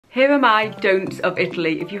Here are my don'ts of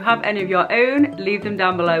Italy. If you have any of your own, leave them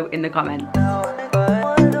down below in the comments.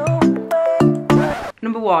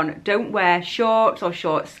 Number 1, don't wear shorts or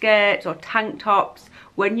short skirts or tank tops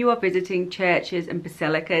when you are visiting churches and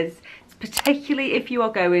basilicas, particularly if you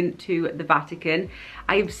are going to the Vatican.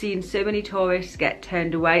 I have seen so many tourists get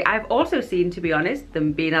turned away. I've also seen, to be honest,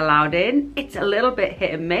 them being allowed in. It's a little bit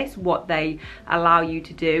hit and miss what they allow you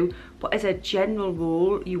to do, but as a general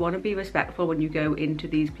rule, you want to be respectful when you go into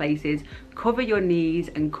these places. Cover your knees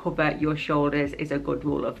and cover your shoulders is a good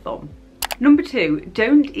rule of thumb. Number 2,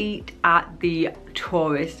 don't eat at the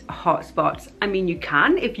tourist hotspots. I mean, you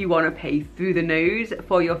can if you want to pay through the nose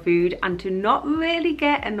for your food and to not really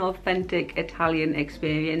get an authentic Italian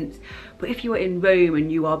experience. But if you are in Rome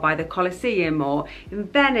and you are by the Colosseum, or in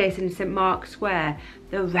Venice and St. Mark's Square,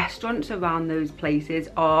 the restaurants around those places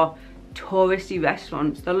are touristy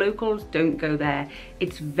restaurants. The locals don't go there.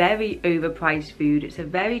 It's very overpriced food. It's a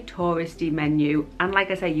very touristy menu, and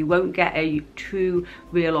like I say, you won't get a true,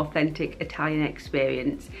 real, authentic Italian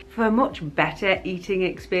experience. For a much better eating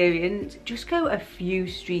experience, just go a few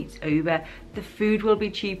streets over. The food will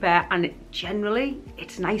be cheaper, and generally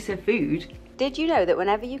it's nicer food. Did you know that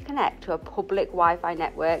whenever you connect to a public Wi-Fi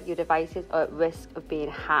network, your devices are at risk of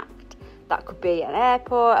being hacked? That could be an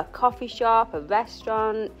airport, a coffee shop, a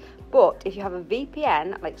restaurant. But if you have a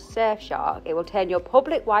VPN like Surfshark, it will turn your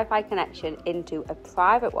public Wi-Fi connection into a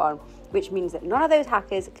private one, which means that none of those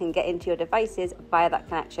hackers can get into your devices via that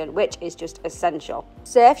connection, which is just essential.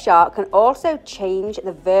 Surfshark can also change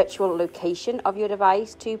the virtual location of your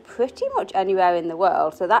device to pretty much anywhere in the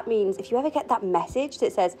world. So that means if you ever get that message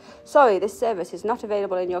that says, sorry, this service is not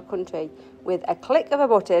available in your country, with a click of a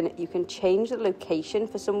button, you can change the location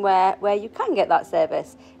for somewhere where you can get that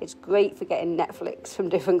service. It's great for getting Netflix from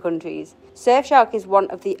different countries. Surfshark is one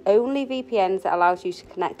of the only VPNs that allows you to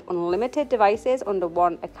connect unlimited devices under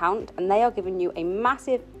one account, and they are giving you a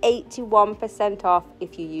massive 81% off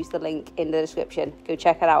if you use the link in the description. Go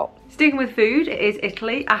check it out. Sticking with food, it is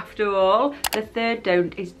Italy after all. The third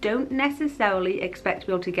don't is don't necessarily expect to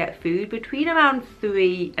be able to get food between around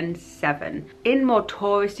 3 and 7. In more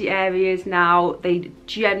touristy areas now,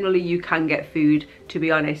 generally you can get food, to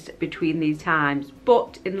be honest, between these times.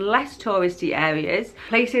 But in less touristy areas,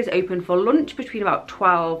 places open for lunch between about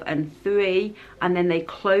 12 and 3, and then they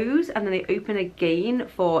close and then they open again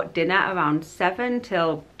for dinner around 7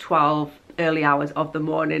 till 12. Early hours of the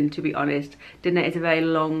morning, to be honest. Dinner is a very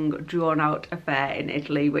long, drawn-out affair in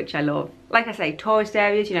Italy, which I love. Like I say, tourist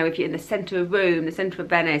areas, you know, if you're in the centre of Rome, the centre of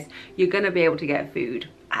Venice, you're going to be able to get food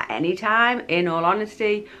at any time, in all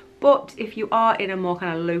honesty. But if you are in a more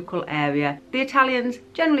kind of local area, the Italians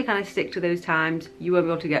generally kind of stick to those times. You won't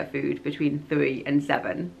be able to get food between 3 and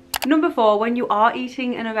 7. Number 4, when you are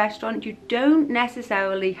eating in a restaurant, you don't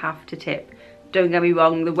necessarily have to tip. Don't get me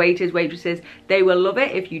wrong, the waiters, waitresses, they will love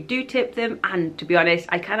it if you do tip them, and to be honest,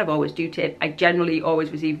 I kind of always do tip. I generally always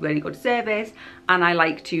receive really good service, and I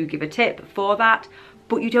like to give a tip for that,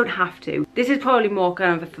 but you don't have to. This is probably more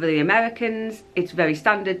kind of for the Americans. It's very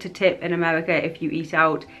standard to tip in America if you eat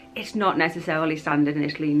out. It's not necessarily standard in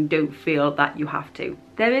Italy, and don't feel that you have to.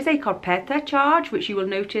 There is a coppetta charge, which you will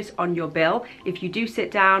notice on your bill. If you do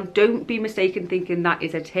sit down, don't be mistaken thinking that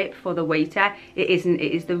is a tip for the waiter. It isn't.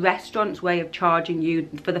 It is the restaurant's way of charging you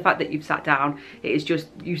for the fact that you've sat down. It is just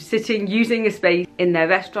you sitting, using a space in their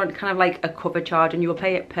restaurant, kind of like a cover charge, and you will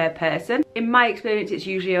pay it per person. In my experience, it's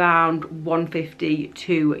usually around 150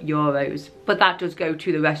 €2. But that does go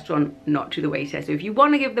to the restaurant, not to the waiter. So if you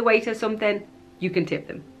want to give the waiter something, you can tip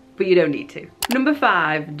them, but you don't need to. Number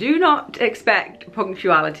 5, do not expect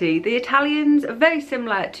punctuality. The Italians, very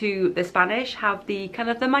similar to the Spanish, have the kind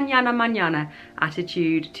of the mañana mañana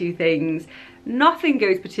attitude to things. Nothing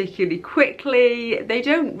goes particularly quickly. They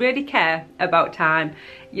don't really care about time.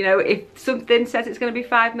 You know, if something says it's going to be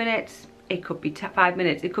 5 minutes, it could be 5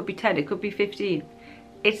 minutes, it could be 10, it could be 15.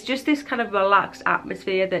 It's just this kind of relaxed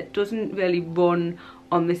atmosphere that doesn't really run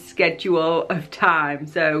on the schedule of time.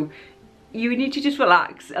 So you need to just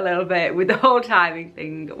relax a little bit with the whole timing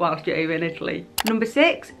thing whilst you're over in Italy. Number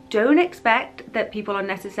 6, don't expect that people are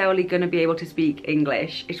necessarily going to be able to speak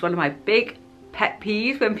English. It's one of my big pet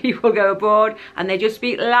peeves when people go abroad and they just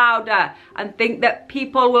speak louder and think that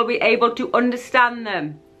people will be able to understand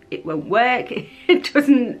them. It won't work. It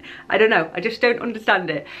doesn't, I don't know, I just don't understand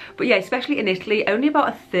it. But yeah, especially in Italy, only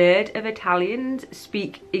about 1/3 of Italians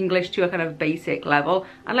speak English to a kind of basic level.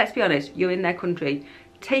 And let's be honest, you're in their country.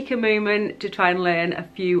 Take a moment to try and learn a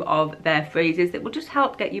few of their phrases that will just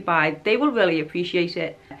help get you by. They will really appreciate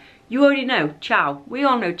it. You already know ciao. We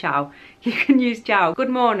all know ciao. You can use ciao. Good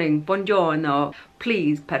morning, buongiorno,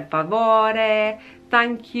 please, per favore,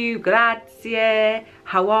 thank you, grazie,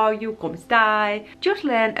 how are you, come stai. Just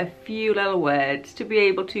learn a few little words to be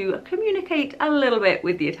able to communicate a little bit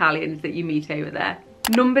with the Italians that you meet over there.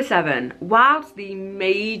 Number 7, whilst the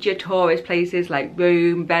major tourist places like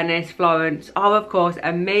Rome, Venice, Florence are of course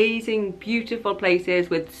amazing, beautiful places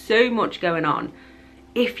with so much going on,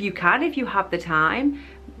 if you have the time,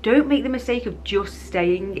 don't make the mistake of just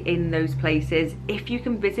staying in those places. If you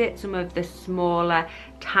can visit some of the smaller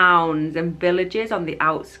towns and villages on the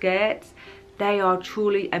outskirts, they are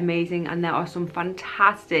truly amazing, and there are some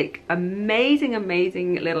fantastic,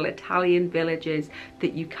 amazing little Italian villages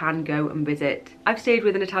that you can go and visit. I've stayed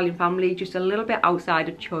with an Italian family just a little bit outside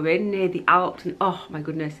of Turin near the Alps, and oh my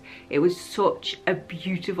goodness, it was such a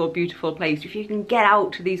beautiful place. If you can get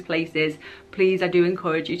out to these places, please, I do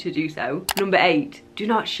encourage you to do so. Number 8, do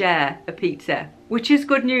not share a pizza, which is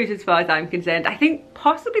good news as far as I'm concerned. I think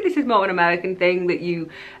possibly this is more an American thing, that you,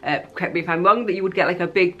 correct me if I'm wrong, that you would get like a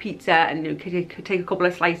big pizza and you could take a couple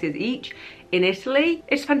of slices each. In Italy,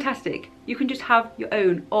 it's fantastic. You can just have your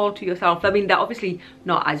own all to yourself. I mean, they're obviously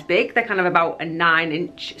not as big. They're kind of about a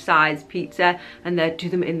 9-inch size pizza, and they do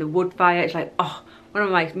them in the wood fire. It's like, oh, one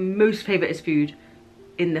of my most favourite food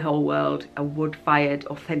in the whole world. A wood-fired,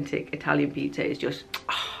 authentic Italian pizza is just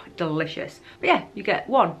delicious. But yeah, you get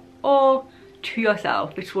one all to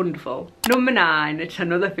yourself. It's wonderful. Number 9, it's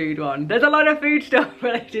another food one. There's a lot of food stuff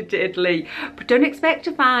related to Italy, but don't expect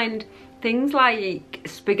to find things like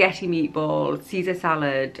spaghetti meatballs, Caesar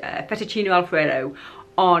salad, fettuccine alfredo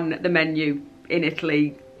on the menu in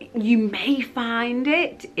Italy. You may find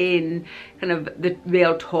it in kind of the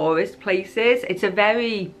real tourist places. It's a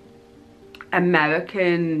very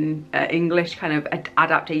American English kind of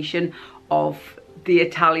adaptation of the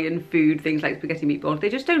Italian food, things like spaghetti meatballs. They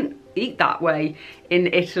just don't eat that way in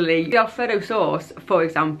Italy. The Alfredo sauce, for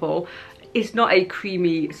example, is not a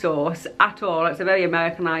creamy sauce at all. It's a very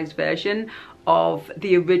Americanized version of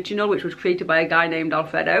the original, which was created by a guy named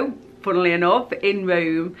Alfredo, funnily enough, in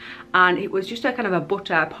Rome, and it was just a kind of a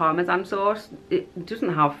butter parmesan sauce. It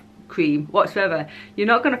doesn't have cream whatsoever. You're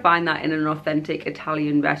not going to find that in an authentic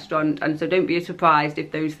Italian restaurant, and so don't be surprised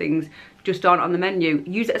if those things just aren't on the menu.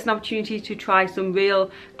 Use it as an opportunity to try some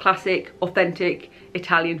real classic authentic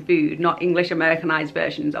Italian food, not English Americanized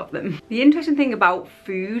versions of them. The interesting thing about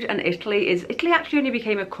food and Italy is Italy actually only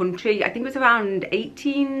became a country, I think it was around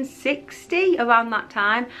 1860, around that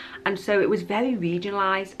time, and so it was very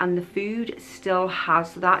regionalized, and the food still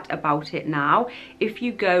has that about it now. If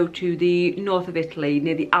you go to the north of Italy,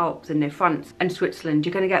 near the Alps and near France and Switzerland,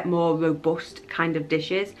 you're going to get more robust kind of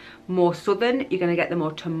dishes. More southern, you're going to get the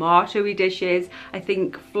more tomatoey dishes. I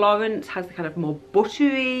think Florence has the kind of more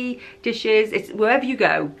buttery dishes. It's wherever you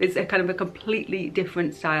go, it's a kind of a completely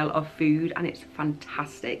different style of food, and it's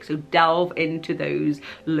fantastic. So delve into those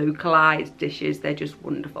localized dishes. They're just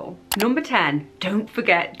wonderful. Number 10, don't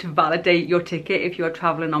forget to validate your ticket if you're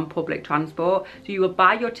traveling on public transport. So you will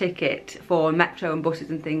buy your ticket for metro and buses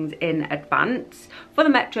and things in advance. For the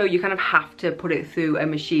metro, you kind of have to put it through a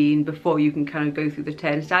machine before you can kind of go through the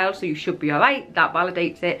turnstile, so you should be all right. That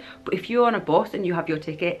validates it. But if you're on a bus and you have your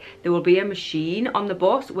ticket, there will be a machine on the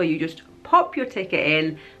bus where you just pop your ticket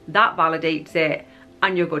in, that validates it,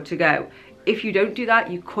 and you're good to go. If you don't do that,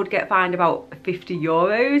 you could get fined about 50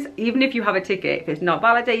 euros. Even if you have a ticket, if it's not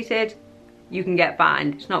validated, you can get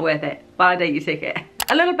fined. It's not worth it. Validate your ticket.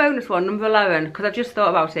 A little bonus one, number 11, because I've just thought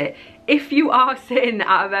about it. If you are sitting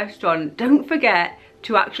at a restaurant, don't forget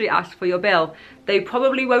to actually ask for your bill. They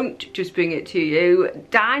probably won't just bring it to you.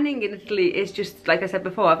 Dining in Italy is just, like I said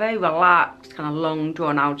before, a very relaxed, kind of long,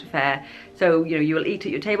 drawn out affair. So, you know, you will eat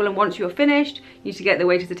at your table, and once you're finished, you need to get the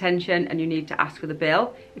waiter's attention and you need to ask for the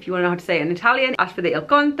bill. If you want to know how to say it in Italian, ask for the il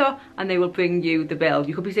conto and they will bring you the bill.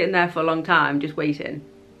 You could be sitting there for a long time just waiting.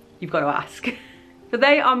 You've got to ask. So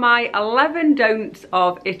they are my 11 don'ts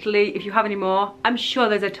of Italy. If you have any more, I'm sure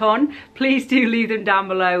there's a ton. Please do leave them down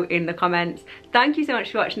below in the comments. Thank you so much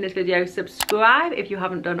for watching this video. Subscribe if you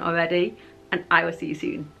haven't done already, and I will see you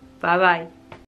soon. Bye bye.